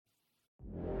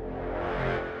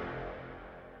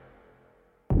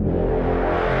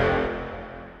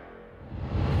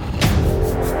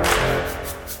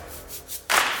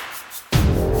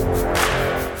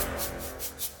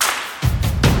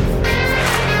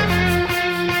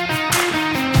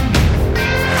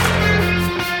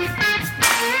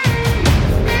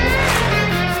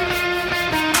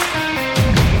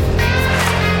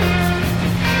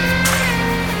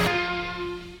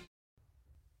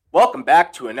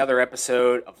back to another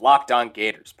episode of Locked On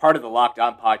Gators, part of the Locked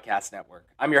On Podcast Network.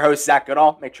 I'm your host, Zach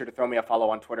Goodall. Make sure to throw me a follow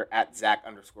on Twitter at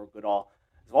Zach_Goodall,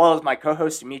 as well as my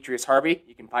co-host, Demetrius Harvey.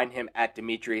 You can find him at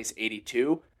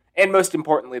Demetrius82, and most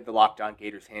importantly, the Locked On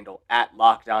Gators handle at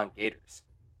Locked On Gators.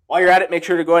 While you're at it, make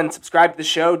sure to go ahead and subscribe to the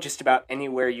show just about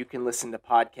anywhere you can listen to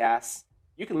podcasts.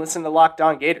 You can listen to Locked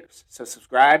On Gators, so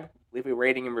subscribe, leave a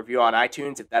rating and review on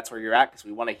iTunes if that's where you're at, because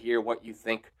we want to hear what you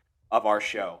think of our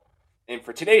show. And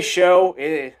for today's show,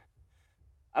 I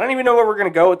don't even know where we're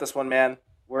going to go with this one, man.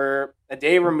 We're a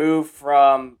day removed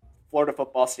from Florida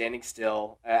football standing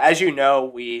still. As you know,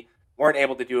 we weren't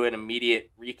able to do an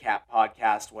immediate recap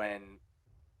podcast when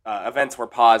events were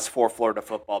paused for Florida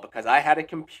football because I had a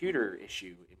computer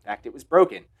issue. In fact, it was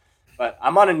broken. But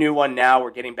I'm on a new one now.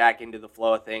 We're getting back into the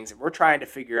flow of things, and we're trying to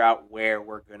figure out where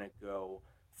we're going to go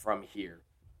from here.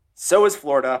 So is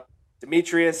Florida.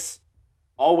 Demetrius,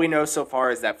 all we know so far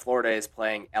is that Florida is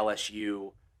playing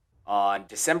LSU on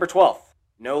December 12th,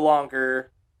 no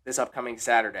longer this upcoming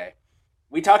Saturday.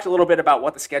 We talked a little bit about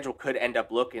what the schedule could end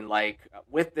up looking like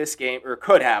with this game, or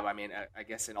could have. I mean, I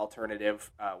guess an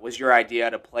alternative was your idea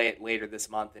to play it later this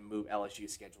month and move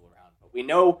LSU's schedule around. But we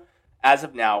know, as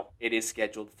of now, it is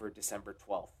scheduled for December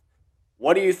 12th.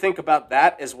 What do you think about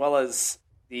that, as well as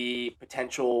the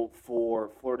potential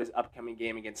for Florida's upcoming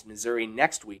game against Missouri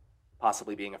next week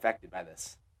possibly being affected by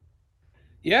this?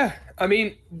 Yeah, I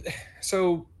mean,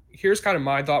 so here's kind of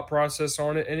my thought process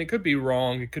on it, and it could be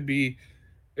wrong, it could be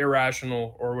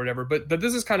irrational or whatever, but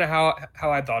this is kind of how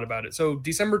I thought about it. So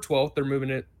December 12th, they're moving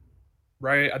it,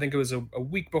 right? I think it was a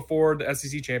week before the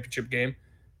SEC championship game.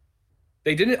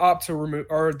 They didn't opt to remove,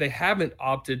 or they haven't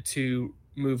opted to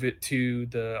move it to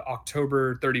the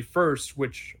October 31st,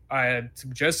 which I had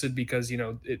suggested because,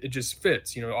 it just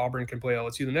fits. Auburn can play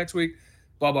LSU the next week,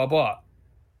 blah, blah, blah.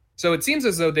 So it seems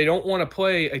as though they don't want to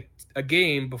play a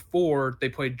game before they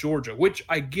play Georgia, which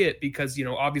I get because,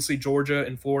 obviously Georgia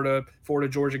and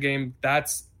Florida-Georgia game,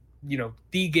 that's,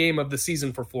 the game of the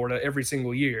season for Florida every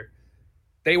single year.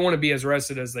 They want to be as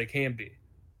rested as they can be.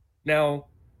 Now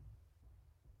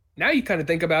you kind of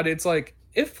think about it, it's like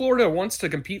if Florida wants to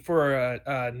compete for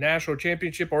a national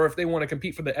championship or if they want to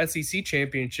compete for the SEC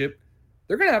championship,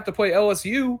 they're going to have to play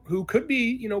LSU, who could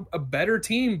be, a better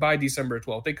team by December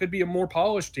 12th. They could be a more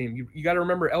polished team. You got to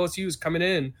remember LSU is coming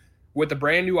in with a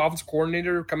brand new offensive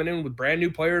coordinator, coming in with brand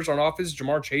new players on offense.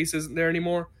 Jamar Chase isn't there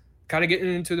anymore. Kind of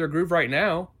getting into their groove right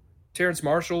now. Terrace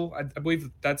Marshall, I believe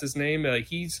that's his name.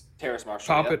 He's Terrace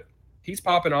Marshall. Popping. Yep. He's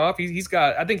popping off. He's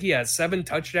got, I think he has 7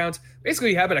 touchdowns.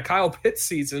 Basically having a Kyle Pitts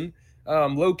season,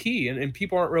 low key, and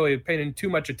people aren't really paying too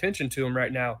much attention to him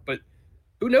right now. But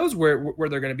who knows where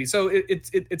they're going to be? So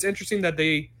it's interesting that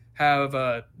they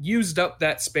have used up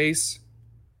that space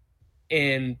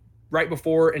and right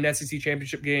before an SEC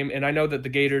championship game. And I know that the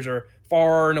Gators are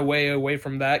far and away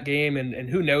from that game, and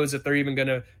who knows if they're even going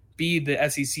to be the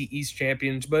SEC East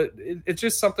champions. But it's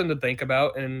just something to think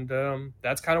about, and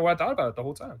that's kind of what I thought about it the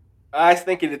whole time. I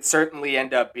think it'd certainly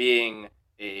end up being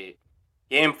a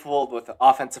game filled with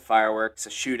offensive fireworks, a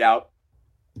shootout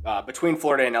between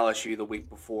Florida and LSU the week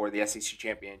before the SEC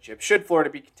championship. Should Florida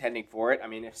be contending for it? I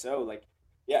mean, if so,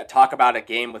 talk about a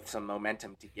game with some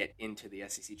momentum to get into the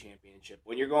SEC championship.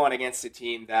 When you're going against a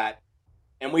team that,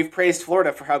 and we've praised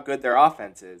Florida for how good their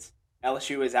offense is,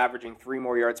 LSU is averaging 3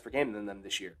 more yards per game than them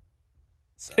this year.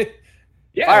 So,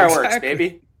 yeah, fireworks, exactly.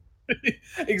 baby.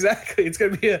 Exactly. It's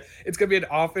gonna be an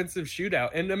offensive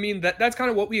shootout. And I mean that's kind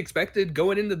of what we expected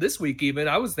going into this week even.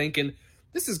 I was thinking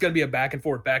this is gonna be a back and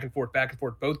forth.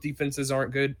 Both defenses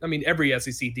aren't good. I mean, every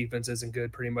SEC defense isn't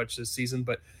good pretty much this season,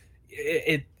 but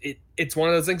it's one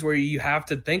of those things where you have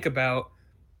to think about,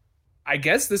 I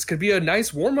guess this could be a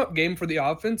nice warm-up game for the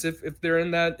offense if they're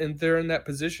in that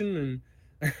position,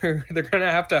 and they're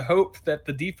gonna have to hope that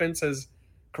the defense has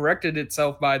corrected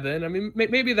itself by then. I mean,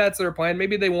 maybe that's their plan.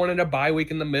 Maybe they wanted a bye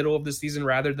week in the middle of the season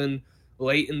rather than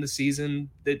late in the season.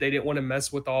 They didn't want to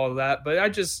mess with all of that. But I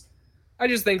just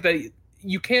think that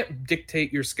you can't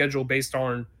dictate your schedule based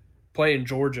on playing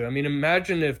Georgia. I mean,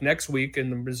 imagine if next week in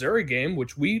the Missouri game,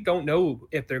 which we don't know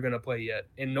if they're going to play yet,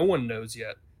 and no one knows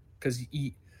yet, because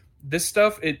this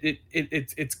stuff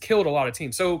it's killed a lot of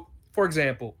teams. So, for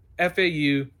example,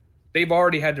 FAU. They've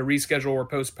already had to reschedule or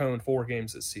postpone 4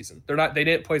 games this season. They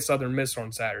didn't play Southern Miss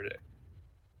on Saturday.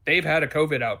 They've had a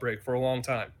COVID outbreak for a long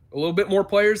time. A little bit more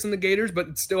players than the Gators, but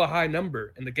it's still a high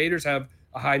number. And the Gators have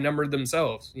a high number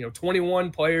themselves.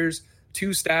 21 players,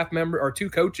 2 staff members or 2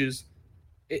 coaches.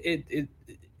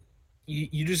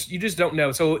 You just don't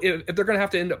know. So if they're going to have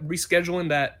to end up rescheduling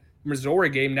that Missouri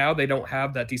game, now they don't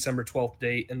have that December 12th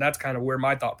date, and that's kind of where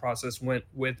my thought process went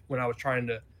with when I was trying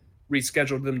to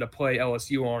rescheduled them to play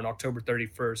LSU on October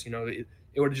 31st.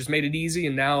 It would have just made it easy.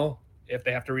 And now if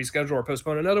they have to reschedule or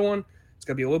postpone another one, it's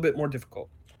going to be a little bit more difficult.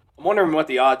 I'm wondering what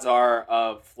the odds are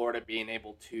of Florida being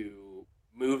able to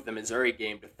move the Missouri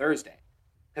game to Thursday,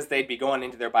 because they'd be going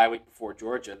into their bye week before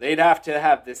Georgia. They'd have to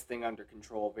have this thing under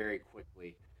control very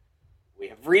quickly. We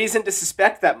have reason to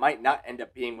suspect that might not end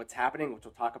up being what's happening, which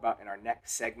we'll talk about in our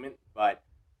next segment. But,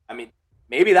 I mean,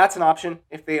 maybe that's an option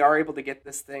if they are able to get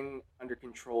this thing under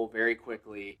control very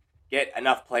quickly, get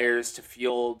enough players to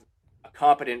field a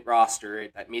competent roster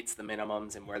that meets the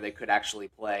minimums and where they could actually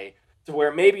play, to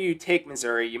where maybe you take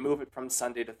Missouri, you move it from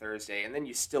Sunday to Thursday, and then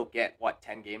you still get,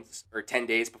 10 games or 10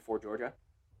 days before Georgia?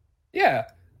 Yeah,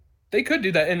 they could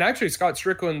do that. And actually, Scott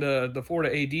Strickland, the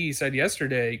Florida AD, said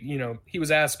yesterday, he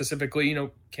was asked specifically,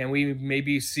 can we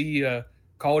maybe see a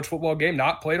college football game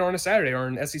not played on a Saturday or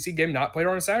an SEC game not played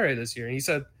on a Saturday this year? And he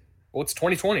said, well, it's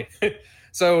 2020.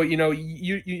 So,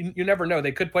 you never know.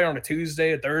 They could play on a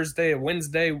Tuesday, a Thursday, a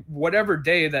Wednesday, whatever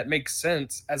day that makes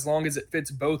sense, as long as it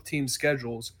fits both teams'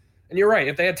 schedules. And you're right.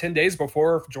 If they had 10 days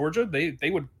before Georgia, they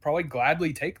would probably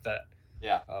gladly take that.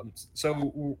 Yeah.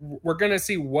 So we're going to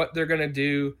see what they're going to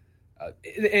do.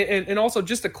 And also,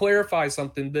 just to clarify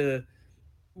something,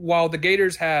 while the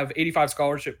Gators have 85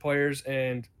 scholarship players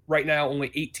and right now only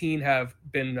 18 have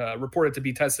been reported to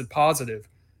be tested positive,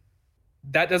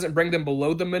 that doesn't bring them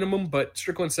below the minimum. But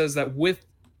Strickland says that with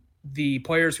the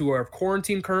players who are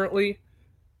quarantined currently,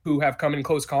 who have come in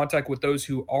close contact with those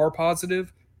who are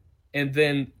positive, and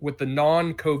then with the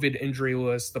non-COVID injury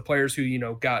list, the players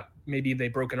who, got maybe they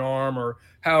broke an arm or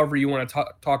however you want to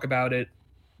talk about it,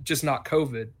 just not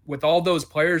COVID. With all those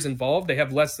players involved, they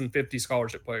have less than 50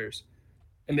 scholarship players.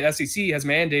 And the SEC has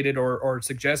mandated or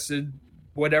suggested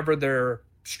whatever their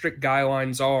strict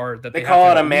guidelines are. That they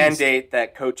call it a mandate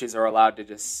that coaches are allowed to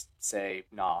just say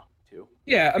nah to.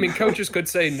 Yeah, I mean, coaches could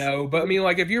say no, but I mean,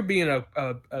 like if you're being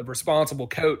a responsible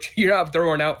coach, you're not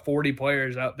throwing out 40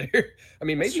 players out there. I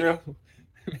mean, maybe, true.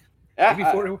 Yeah, maybe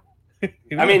 40.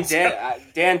 I mean,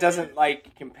 Dan doesn't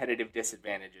like competitive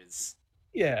disadvantages.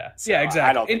 Yeah, so yeah, exactly.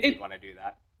 I don't think he'd want to do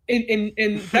that.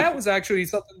 And that was actually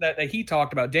something that he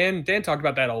talked about. Dan talked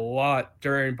about that a lot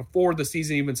before the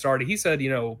season even started. He said,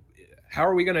 how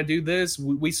are we going to do this?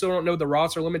 We still don't know the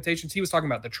roster limitations. He was talking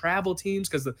about the travel teams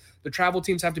because the travel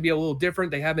teams have to be a little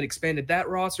different. They haven't expanded that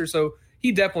roster. So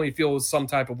he definitely feels some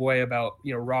type of way about,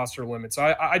 roster limits.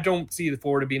 So I don't see the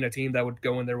Florida being a team that would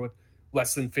go in there with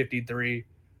less than 53.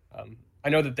 I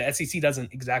know that the SEC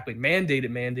doesn't exactly mandate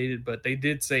it, but they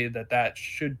did say that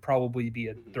should probably be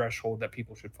a threshold that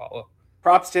people should follow.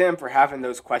 Props to him for having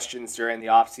those questions during the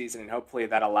offseason, and hopefully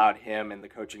that allowed him and the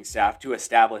coaching staff to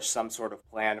establish some sort of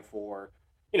plan for,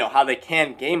 how they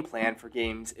can game plan for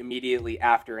games immediately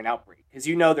after an outbreak. Because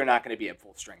they're not going to be at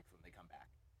full strength when they come back.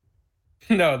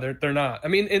 No, they're not. I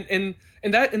mean,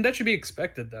 and that should be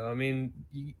expected, though. I mean,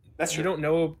 that's true. You don't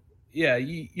know. Yeah,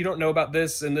 you don't know about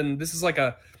this, and then this is like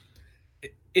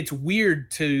it's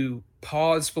weird to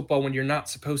pause football when you're not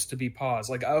supposed to be paused.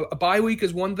 Like a bye week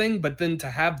is one thing, but then to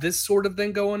have this sort of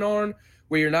thing going on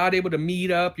where you're not able to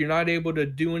meet up, you're not able to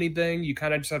do anything, you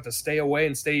kind of just have to stay away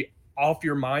and stay off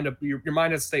your mind. Your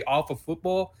mind has to stay off of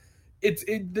football.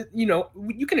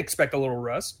 You can expect a little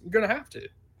rust. You're going to have to.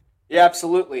 Yeah,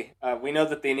 absolutely. We know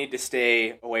that they need to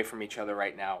stay away from each other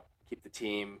right now. Keep the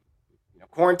team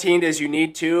quarantined as you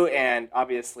need to, and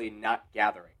obviously not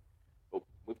gathering.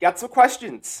 We've got some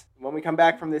questions when we come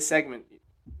back from this segment.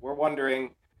 We're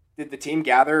wondering, did the team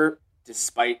gather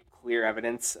despite clear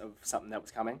evidence of something that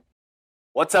was coming?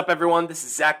 What's up, everyone? This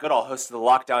is Zach Goodall, host of the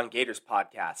Locked On Gators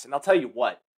podcast. And I'll tell you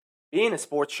what, being a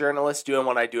sports journalist, doing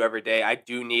what I do every day, I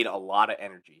do need a lot of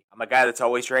energy. I'm a guy that's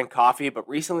always drank coffee, but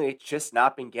recently it's just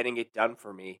not been getting it done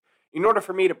for me in order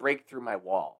for me to break through my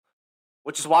wall.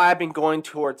 Which is why I've been going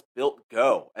towards Built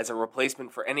Go as a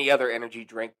replacement for any other energy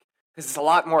drink, because it's a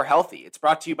lot more healthy. It's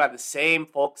brought to you by the same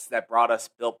folks that brought us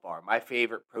Built Bar, my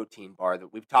favorite protein bar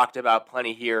that we've talked about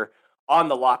plenty here on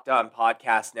the Locked On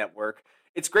Podcast Network.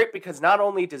 It's great because not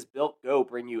only does Built Go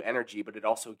bring you energy, but it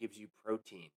also gives you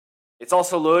protein. It's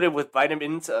also loaded with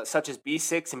vitamins such as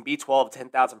B6 and B12,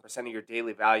 10,000% of your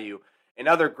daily value, and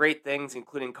other great things,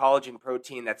 including collagen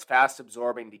protein that's fast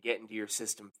absorbing to get into your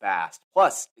system fast.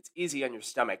 Plus, it's easy on your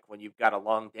stomach when you've got a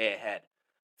long day ahead,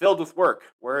 filled with work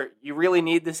where you really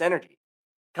need this energy.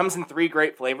 Comes in 3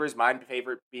 great flavors, my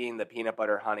favorite being the peanut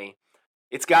butter honey.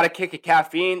 It's got a kick of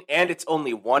caffeine, and it's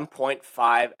only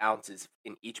 1.5 ounces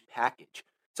in each package.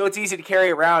 So it's easy to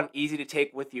carry around, easy to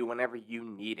take with you whenever you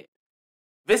need it.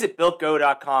 Visit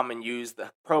BuiltGo.com and use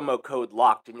the promo code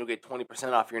LOCKED, and you'll get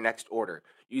 20% off your next order.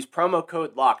 Use promo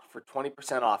code LOCKED for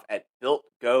 20% off at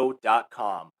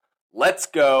BuiltGo.com. Let's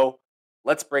go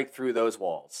Let's break through those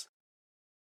walls.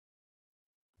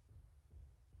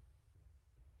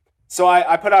 So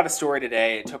I put out a story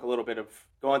today. It took a little bit of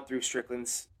going through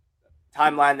Strickland's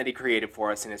timeline that he created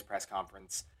for us in his press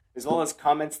conference, as well as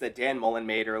comments that Dan Mullen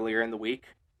made earlier in the week,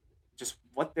 just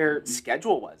what their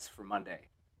schedule was for Monday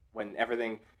when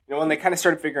everything, when they kind of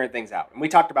started figuring things out. And we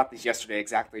talked about this yesterday,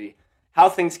 exactly how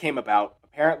things came about.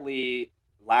 Apparently,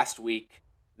 last week,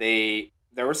 there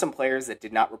were some players that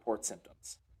did not report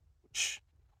symptoms, which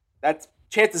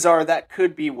chances are that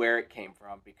could be where it came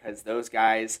from, because those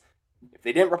guys, if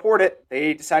they didn't report it,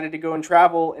 they decided to go and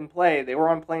travel and play. They were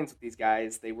on planes with these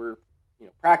guys. They were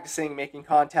practicing, making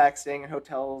contact, staying in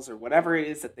hotels, or whatever it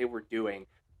is that they were doing.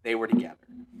 They were together.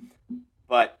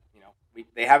 But,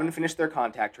 they haven't finished their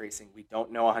contact tracing. We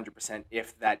don't know 100%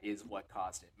 if that is what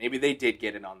caused it. Maybe they did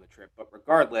get it on the trip. But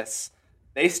regardless,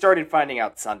 they started finding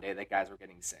out Sunday that guys were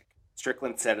getting sick.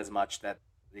 Strickland said as much, that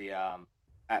the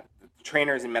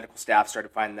trainers and medical staff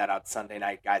started finding that out Sunday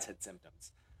night. Guys had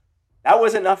symptoms. That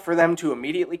was enough for them to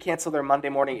immediately cancel their Monday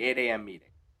morning 8 a.m. meeting.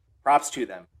 Props to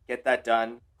them. Get that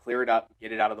done, clear it up,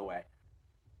 get it out of the way.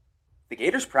 The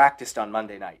Gators practiced on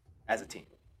Monday night as a team.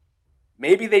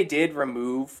 Maybe they did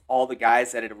remove all the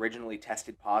guys that had originally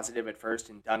tested positive at first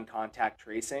and done contact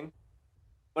tracing,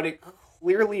 but it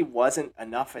clearly wasn't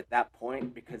enough at that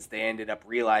point, because they ended up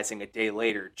realizing a day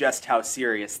later just how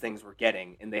serious things were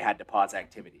getting, and they had to pause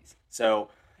activities. So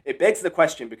it begs the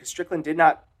question, because Strickland did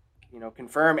not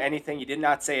confirm anything. He did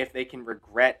not say if they can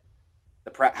regret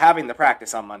having the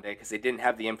practice on Monday, because they didn't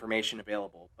have the information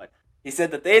available. But he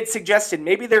said that they had suggested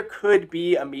maybe there could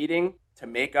be a meeting to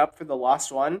make up for the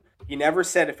lost one. He never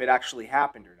said if it actually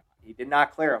happened or not. He did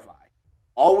not clarify.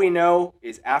 All we know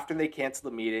is after they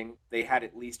canceled the meeting, they had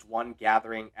at least one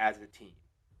gathering as a team.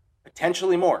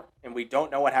 Potentially more. And we don't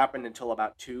know what happened until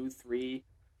about 2, 3,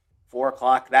 4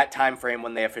 o'clock, that time frame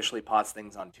when they officially paused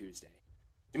things on Tuesday.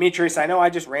 Demetrius, I know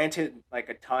I just ranted like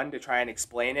a ton to try and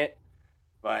explain it,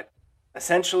 but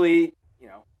essentially,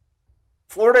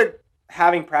 Florida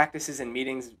having practices and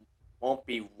meetings won't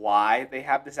be why they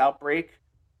have this outbreak,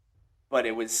 but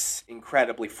it was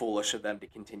incredibly foolish of them to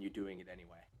continue doing it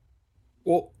anyway.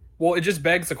 Well, it just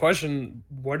begs the question: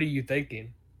 what are you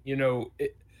thinking? If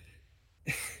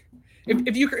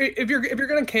you're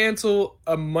going to cancel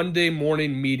a Monday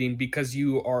morning meeting because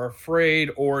you are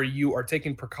afraid, or you are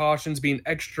taking precautions, being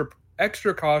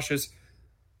extra cautious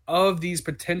of these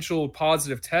potential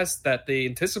positive tests that they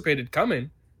anticipated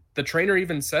coming, the trainer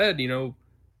even said,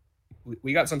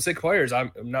 we got some sick players.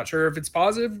 I'm not sure if it's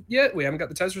positive yet. We haven't got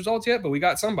the test results yet, but we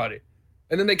got somebody.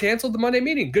 And then they canceled the Monday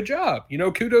meeting. Good job.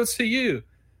 Kudos to you.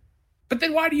 But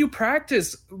then why do you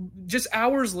practice just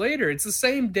hours later? It's the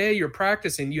same day you're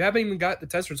practicing. You haven't even got the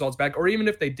test results back. Or even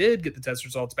if they did get the test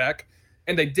results back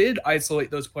and they did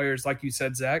isolate those players, like you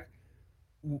said, Zach,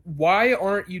 why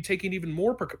aren't you taking even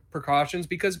more precautions?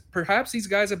 Because perhaps these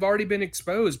guys have already been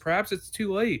exposed. Perhaps it's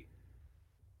too late.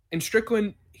 And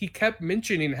Strickland, he kept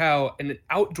mentioning how in an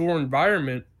outdoor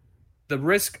environment, the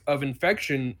risk of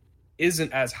infection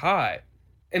isn't as high.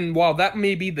 And while that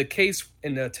may be the case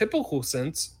in a typical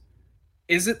sense,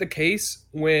 is it the case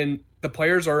when the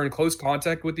players are in close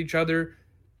contact with each other?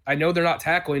 I know they're not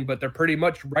tackling, but they're pretty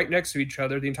much right next to each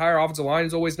other. The entire offensive line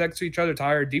is always next to each other. The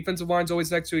entire defensive line is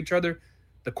always next to each other.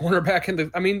 The cornerback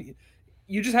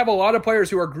you just have a lot of players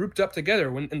who are grouped up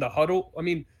together when in the huddle.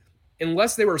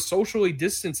 Unless they were socially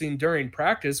distancing during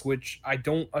practice, which I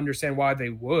don't understand why they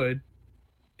would,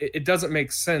 it doesn't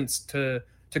make sense to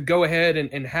go ahead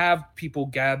and have people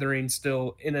gathering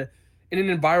still in an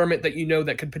environment that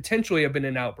that could potentially have been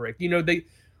an outbreak.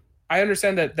 I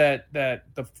understand that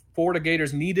the Florida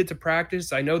Gators needed to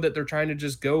practice. I know that they're trying to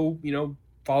just go,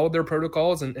 follow their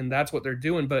protocols, and that's what they're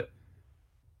doing. But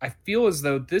I feel as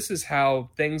though this is how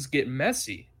things get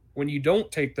messy when you don't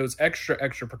take those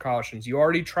extra precautions. You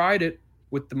already tried it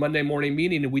with the Monday morning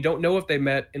meeting, and we don't know if they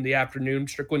met in the afternoon.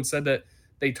 Strickland said that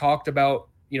they talked about,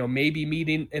 maybe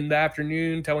meeting in the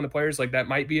afternoon, telling the players like that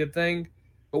might be a thing.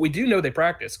 But we do know they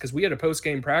practiced, because we had a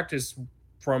post-game practice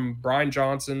from Brian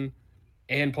Johnson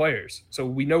and players. So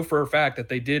we know for a fact that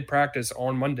they did practice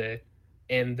on Monday,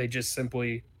 and they just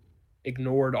simply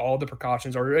ignored all the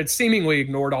precautions, or it seemingly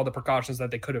ignored all the precautions that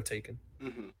they could have taken.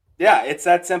 Mm-hmm. Yeah, it's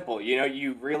that simple.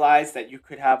 You realize that you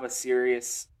could have a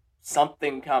serious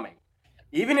something coming.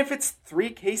 Even if it's 3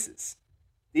 cases.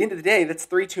 At the end of the day, that's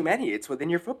 3 too many. It's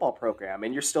within your football program,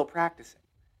 and you're still practicing.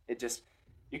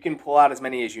 You can pull out as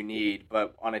many as you need,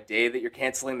 but on a day that you're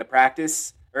canceling the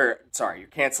practice, you're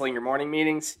canceling your morning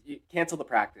meetings, you cancel the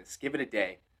practice. Give it a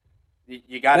day.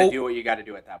 You got to do what you got to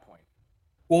do at that point.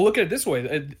 Well, look at it this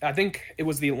way. I think it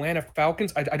was the Atlanta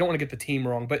Falcons. I don't want to get the team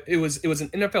wrong, but it was an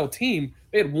NFL team.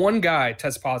 They had one guy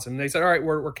test positive, and they said, "All right,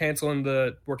 we're canceling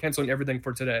everything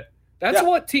for today." That's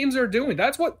what teams are doing.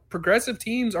 That's what progressive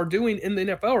teams are doing in the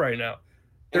NFL right now.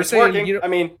 They're saying, working. I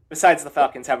mean, besides the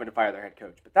Falcons having to fire their head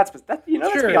coach, but that's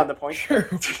beyond the point. Sure.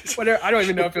 Whatever. I don't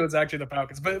even know if it was actually the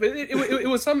Falcons, but it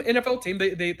was some NFL team.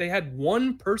 They had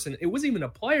one person. It wasn't even a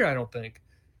player, I don't think,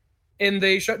 and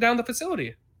they shut down the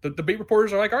facility. The beat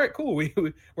reporters are like, all right, cool.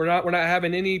 We're not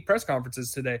having any press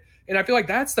conferences today. And I feel like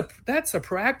that's the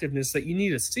proactiveness that you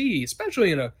need to see,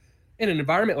 especially in an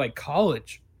environment like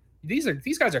college. These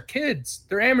guys are kids.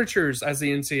 They're amateurs, as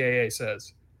the NCAA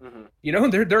says. Mm-hmm.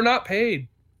 They're not paid.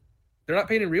 They're not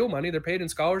paid in real money. They're paid in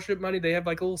scholarship money. They have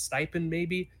like a little stipend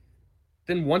maybe.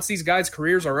 Then once these guys'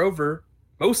 careers are over,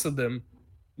 most of them,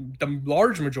 the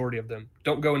large majority of them,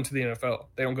 don't go into the NFL.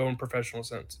 They don't go in professional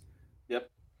sense. Yep.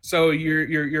 So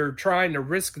you're trying to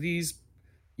risk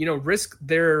risk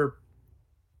their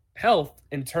health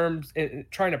in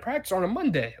trying to practice on a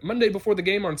Monday before the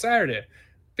game on Saturday.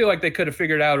 I feel like they could have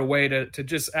figured out a way to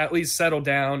just at least settle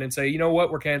down and say, you know what,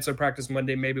 we're canceling practice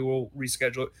Monday. Maybe we'll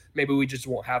reschedule it. Maybe we just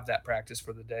won't have that practice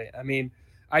for the day. I mean,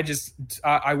 I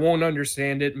won't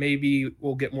understand it. Maybe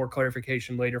we'll get more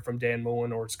clarification later from Dan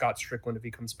Mullen or Scott Strickland if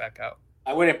he comes back out.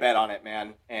 I wouldn't bet on it,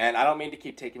 man. And I don't mean to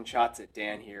keep taking shots at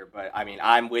Dan here, but I mean,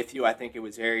 I'm with you. I think it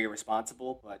was very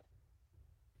irresponsible. But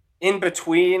in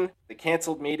between the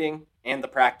canceled meeting and the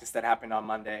practice that happened on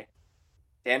Monday,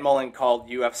 Dan Mullen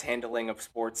called UF's handling of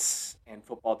sports and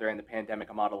football during the pandemic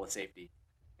a model of safety.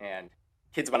 And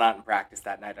kids went out in practice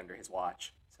that night under his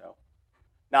watch. So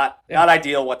not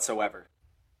ideal whatsoever.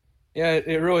 Yeah,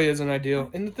 it really isn't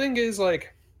ideal. And the thing is,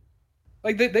 like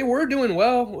they were doing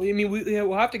well. I mean,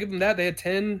 we'll have to give them that. They had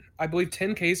 10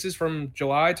 cases from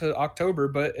July to October,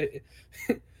 but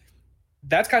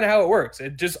that's kind of how it works.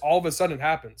 It just all of a sudden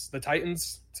happens. The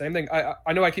Titans, same thing.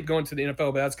 I know I keep going to the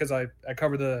NFL, but that's because I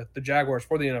cover the Jaguars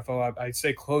for the NFL. I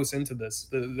stay close into this.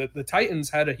 The Titans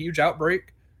had a huge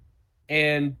outbreak,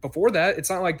 and before that,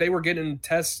 it's not like they were getting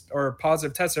tests or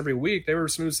positive tests every week. They were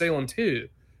smooth sailing too.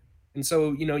 And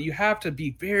so, you have to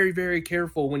be very, very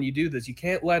careful when you do this. You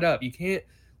can't let up. You can't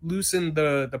loosen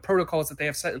the protocols that they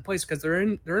have set in place because they're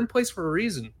in place for a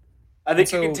reason. I think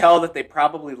you can tell that they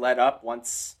probably let up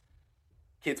once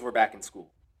kids were back in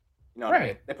school. You know what I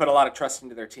mean? They put a lot of trust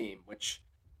into their team, which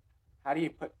how do you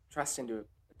put trust into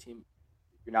a team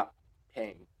you're not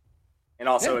paying? And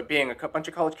also it being a bunch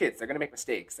of college kids, they're going to make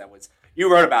mistakes.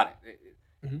 You wrote about it.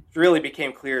 It really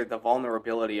became clear the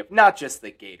vulnerability of not just the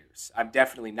Gators. I'm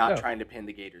definitely not trying to pin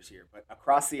the Gators here, but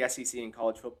across the SEC and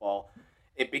college football,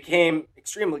 it became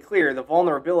extremely clear the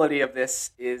vulnerability of this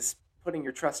is putting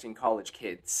your trust in college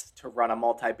kids to run a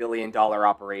multi-billion-dollar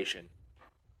operation.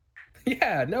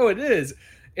 Yeah, no, it is.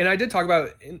 And I did talk about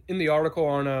it in the article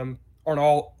on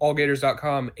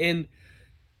allgators.com, and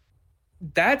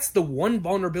that's the one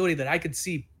vulnerability that I could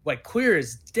see like clear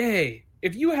as day.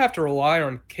 If you have to rely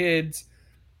on kids,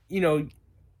 if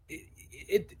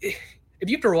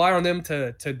you have to rely on them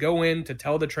to go in to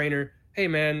tell the trainer, hey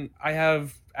man, I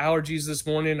have allergies this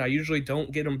morning. I usually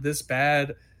don't get them this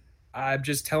bad. I'm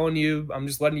just telling you, I'm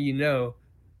just letting you know.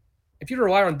 If you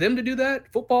rely on them to do that,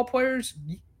 football players,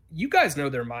 you guys know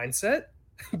their mindset.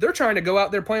 They're trying to go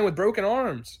out there playing with broken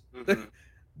arms.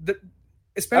 Mm-hmm.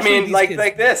 Especially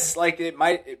like this. Like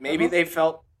maybe they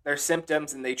felt their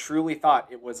symptoms and they truly thought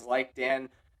it was like Dan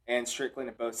and Strickland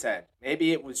have both said.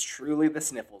 Maybe it was truly the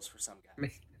sniffles for some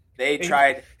guys. They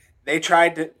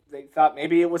thought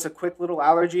maybe it was a quick little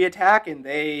allergy attack and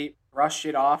they brushed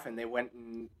it off and they went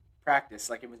and practiced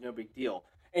like it was no big deal.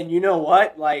 And you know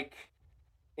what? Like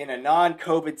in a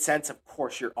non-COVID sense, of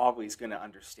course, you're always going to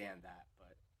understand that.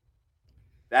 But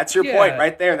that's your point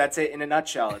right there. That's it in a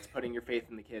nutshell. It's putting your faith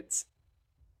in the kids.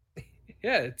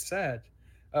 Yeah, it's sad.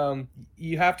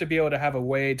 You have to be able to have a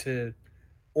way to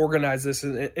organize this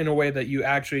in a way that you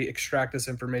actually extract this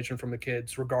information from the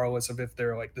kids, regardless of if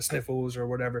they're like the sniffles or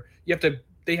whatever.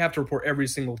 They have to report every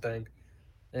single thing,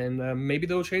 and maybe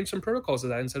they'll change some protocols of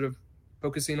that instead of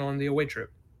focusing on the away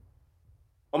trip.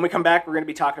 When we come back, we're going to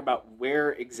be talking about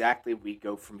where exactly we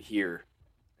go from here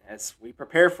as we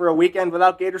prepare for a weekend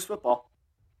without Gators football.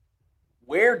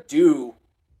 Where do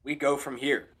we go from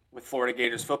here with Florida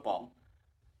Gators football?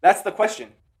 That's the question,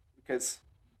 because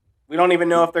we don't even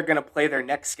know if they're going to play their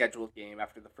next scheduled game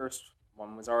after the first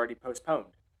one was already postponed.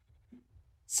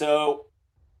 So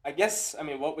I guess,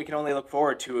 what we can only look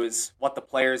forward to is what the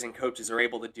players and coaches are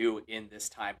able to do in this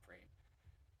time frame.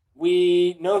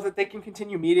 We know that they can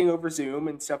continue meeting over Zoom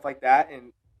and stuff like that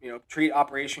and, treat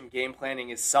operation game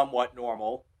planning as somewhat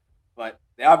normal, but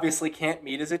they obviously can't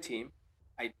meet as a team.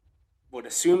 I would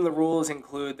assume the rules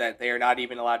include that they are not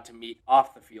even allowed to meet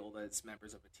off the field as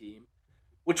members of a team,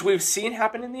 which we've seen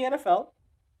happen in the NFL.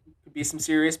 Could be some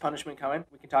serious punishment coming.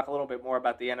 We can talk a little bit more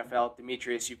about the NFL.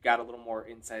 Demetrius, you've got a little more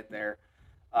insight there.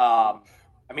 I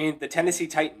mean, the Tennessee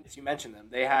Titans, you mentioned them.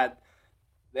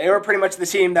 They were pretty much the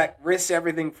team that risked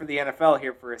everything for the NFL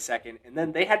here for a second, and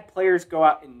then they had players go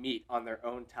out and meet on their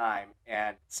own time,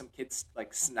 and some kids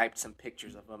like sniped some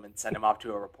pictures of them and sent them off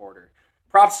to a reporter.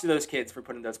 Props to those kids for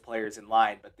putting those players in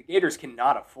line, but the Gators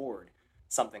cannot afford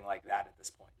something like that at this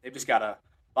point. They've just got to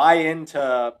buy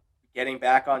into getting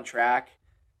back on track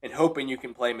and hoping you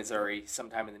can play Missouri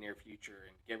sometime in the near future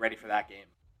and get ready for that game.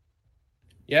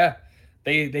 Yeah,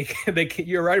 they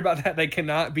you're right about that. They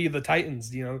cannot be the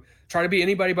Titans. Try to be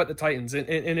anybody but the Titans. And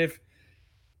if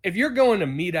you're going to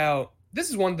meet out, this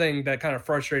is one thing that kind of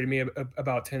frustrated me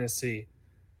about Tennessee.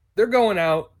 They're going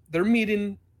out, they're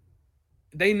meeting.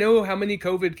 They know how many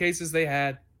COVID cases they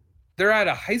had. They're at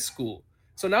a high school,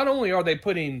 so not only are they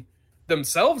putting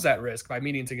themselves at risk by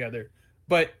meeting together,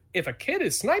 but if a kid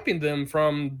is sniping them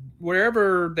from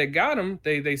wherever they got them,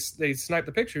 they snipe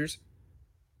the pictures.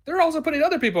 They're also putting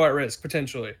other people at risk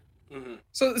potentially. Mm-hmm.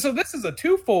 So this is a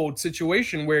twofold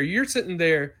situation where you're sitting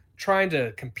there trying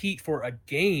to compete for a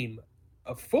game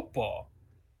of football,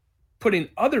 putting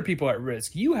other people at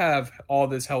risk. You have all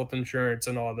this health insurance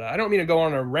and all that. I don't mean to go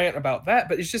on a rant about that,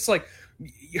 but it's just like,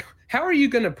 how are you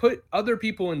going to put other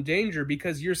people in danger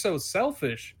because you're so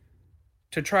selfish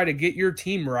to try to get your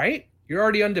team right? You're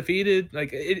already undefeated. Like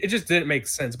it just didn't make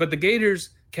sense. But the Gators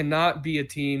cannot be a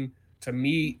team to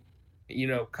meet.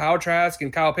 Kyle Trask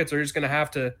and Kyle Pitts are just going to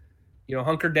have to,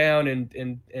 hunker down and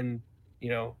they're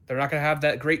not going to have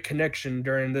that great connection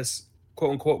during this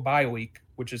quote unquote bye week,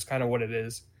 which is kind of what it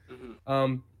is.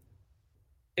 Mm-hmm.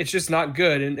 It's just not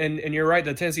good. And you're right.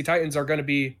 The Tennessee Titans are going to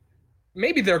be,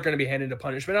 maybe they're going to be handed a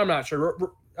punishment. I'm not sure.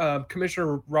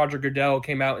 Commissioner Roger Goodell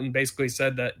came out and basically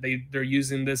said that they're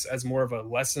using this as more of a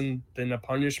lesson than a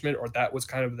punishment, or that was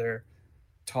kind of their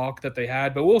talk that they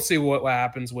had, but we'll see what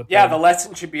happens with them. The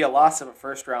lesson should be a loss of a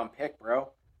first-round pick, bro.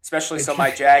 Especially so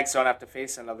my Jags don't have to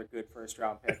face another good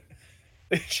first-round pick.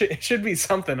 It should be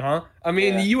something, huh? I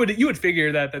mean, you would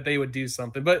figure that they would do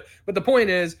something, but the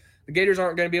point is, the Gators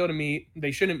aren't going to be able to meet.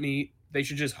 They shouldn't meet. They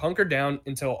should just hunker down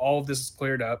until all of this is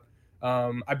cleared up.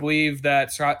 I believe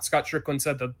that Scott Strickland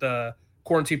said that the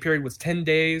quarantine period was 10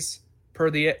 days per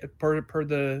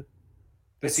the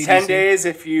it's CDC. 10 days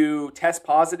if you test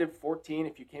positive, 14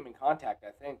 if you came in contact,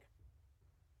 I think.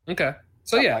 Okay.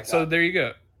 So so there you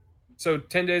go. So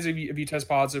 10 days if you test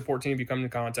positive, 14 if you come in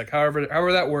contact. However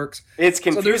that works. It's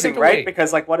confusing, right?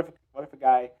 Because like what if a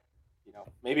guy,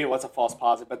 maybe it was a false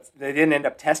positive, but they didn't end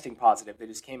up testing positive. They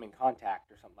just came in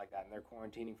contact or something like that, and they're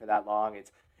quarantining for that long.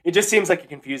 It just seems like a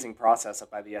confusing process up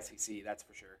by the SEC, that's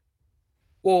for sure.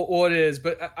 Well, it is,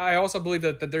 but I also believe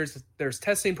that there's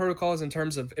testing protocols in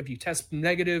terms of if you test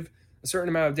negative a certain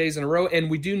amount of days in a row, and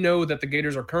we do know that the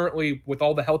Gators are currently, with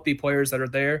all the healthy players that are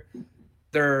there,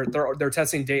 they're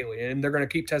testing daily, and they're going to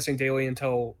keep testing daily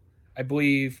until, I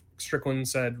believe Strickland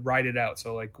said, ride it out.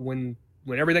 So like when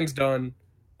everything's done,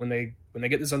 when they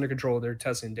get this under control, they're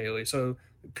testing daily. So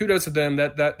kudos to them.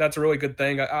 That's a really good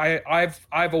thing.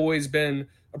 I've always been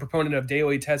a proponent of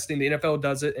daily testing. The NFL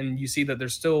does it, and you see that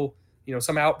there's still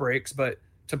some outbreaks, but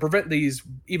to prevent these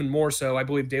even more so, I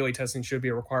believe daily testing should be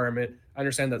a requirement. I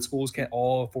understand that schools can't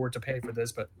all afford to pay for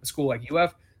this, but a school like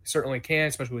UF certainly can,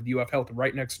 especially with UF Health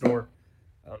right next door.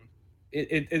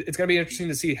 It's going to be interesting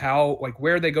to see how,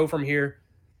 where they go from here.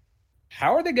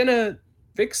 How are they going to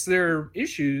fix their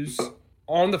issues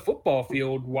on the football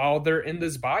field while they're in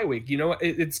this bye week?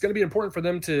 It's going to be important for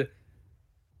them to,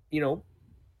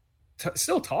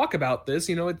 still talk about this.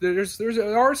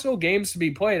 There are still games to be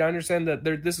played. I understand that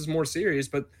this is more serious,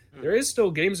 but there is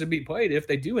still games to be played. If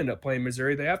they do end up playing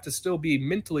Missouri, they have to still be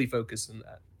mentally focused in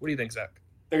that. What do you think, Zach?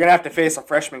 They're going to have to face a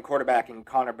freshman quarterback in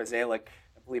Connor Bazalik,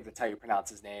 I believe that's how you pronounce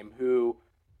his name, who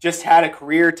just had a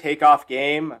career takeoff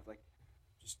game.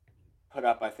 Just put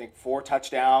up, I think, 4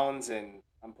 touchdowns, and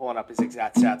I'm pulling up his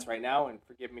exact stats right now, and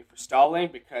forgive me for stalling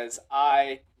because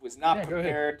I was not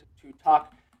prepared to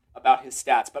talk about his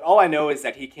stats, but all I know is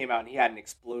that he came out and he had an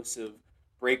explosive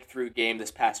breakthrough game this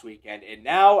past weekend. And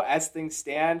now, as things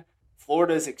stand,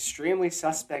 Florida's extremely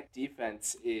suspect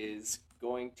defense is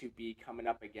going to be coming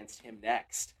up against him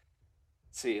next.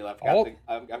 See, I've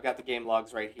got the game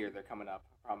logs right here. They're coming up.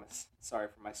 I promise. Sorry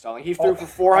for my stalling. He threw for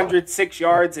 406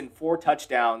 yards and 4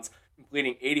 touchdowns,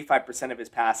 completing 85% of his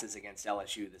passes against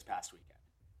LSU this past weekend.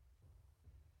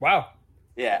 Wow.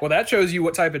 Yeah. Well, that shows you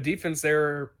what type of defense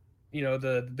they're.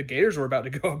 The Gators were about to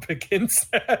go up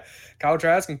against Kyle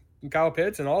Trask and Kyle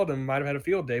Pitts, and all of them might have had a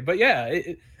field day. But yeah,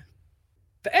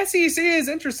 The SEC is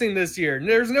interesting this year.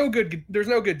 There's no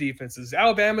good defenses.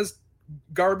 Alabama's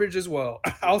garbage as well.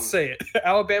 I'll say it.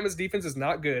 Alabama's defense is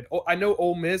not good. I know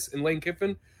Ole Miss and Lane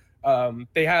Kiffin,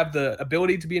 they have the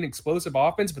ability to be an explosive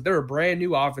offense, but they're a brand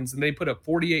new offense, and they put up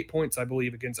 48 points, I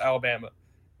believe, against Alabama.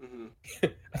 Mm-hmm.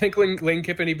 I think Lane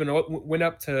Kiffin even went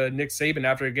up to Nick Saban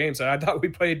after a game, so I thought we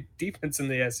played defense in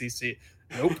the SEC.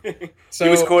 Nope. So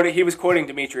he was quoting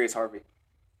Demetrius Harvey.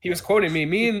 He was quoting me.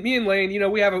 Me and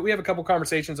Lane, we have a couple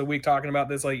conversations a week talking about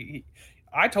this. Like,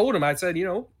 I told him, I said,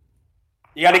 you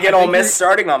got to get Ole Miss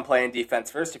starting on playing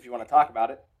defense first if you want to talk about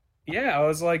it. Yeah, I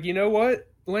was like, you know what,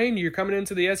 Lane, you're coming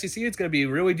into the SEC. It's going to be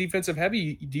really defensive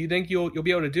heavy. Do you think you'll be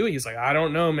able to do it? He's like, I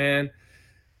don't know, man.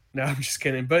 No, I'm just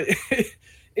kidding. But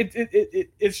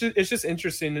it's just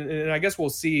interesting, and I guess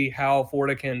we'll see how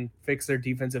Florida can fix their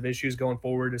defensive issues going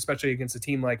forward, especially against a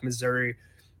team like Missouri.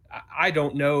 I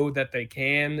don't know that they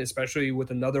can, especially with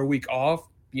another week off.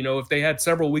 If they had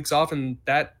several weeks off and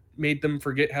that made them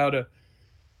forget how to,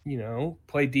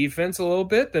 play defense a little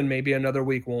bit, then maybe another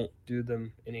week won't do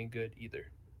them any good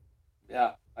either.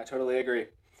 Yeah, I totally agree.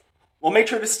 Well, make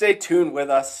sure to stay tuned with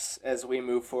us as we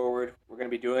move forward. We're going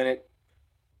to be doing it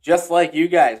just like you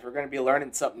guys. We're going to be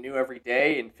learning something new every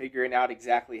day and figuring out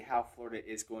exactly how Florida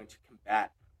is going to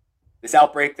combat this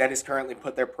outbreak that has currently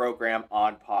put their program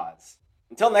on pause.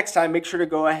 Until next time, make sure to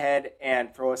go ahead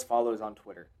and throw us follows on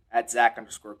Twitter at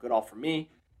Zach_Goodall for me,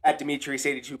 at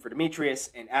Demetrius82 for Demetrius,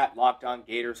 and at Locked On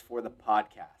Gators for the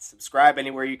podcast. Subscribe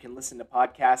anywhere you can listen to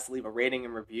podcasts, leave a rating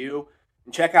and review,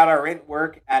 and check out our written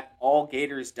work at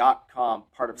allgators.com,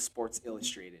 part of Sports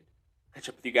Illustrated. Catch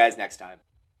up with you guys next time.